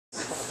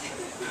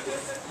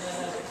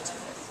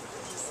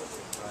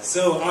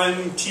So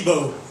I'm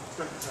Thibaut,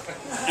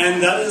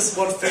 and that is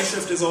what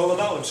FaceShift is all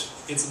about.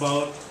 It's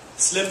about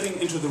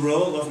slipping into the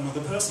role of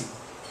another person.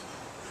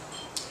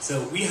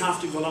 So we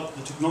have developed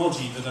the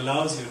technology that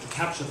allows you to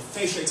capture the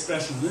facial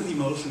expression and the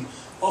emotion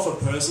of a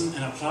person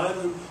and apply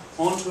them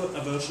onto a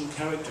virtual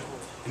character.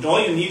 And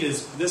all you need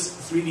is this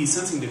 3D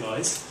sensing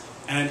device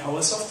and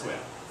our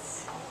software.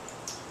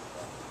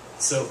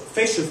 So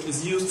FaceShift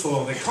is used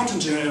for the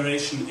content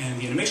generation in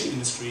the animation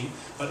industry,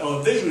 but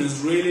our vision is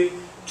really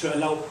to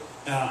allow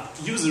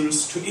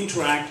users to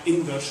interact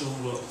in virtual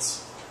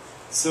worlds.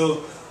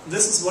 So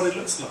this is what it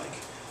looks like.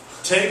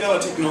 Take our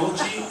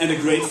technology and a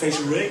great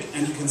facial rig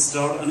and you can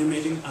start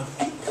animating other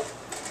people.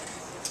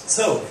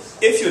 So,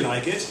 if you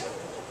like it,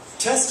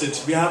 test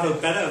it. We have a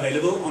beta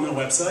available on our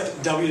website,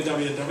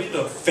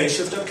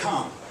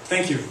 www.faceshift.com.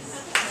 Thank you.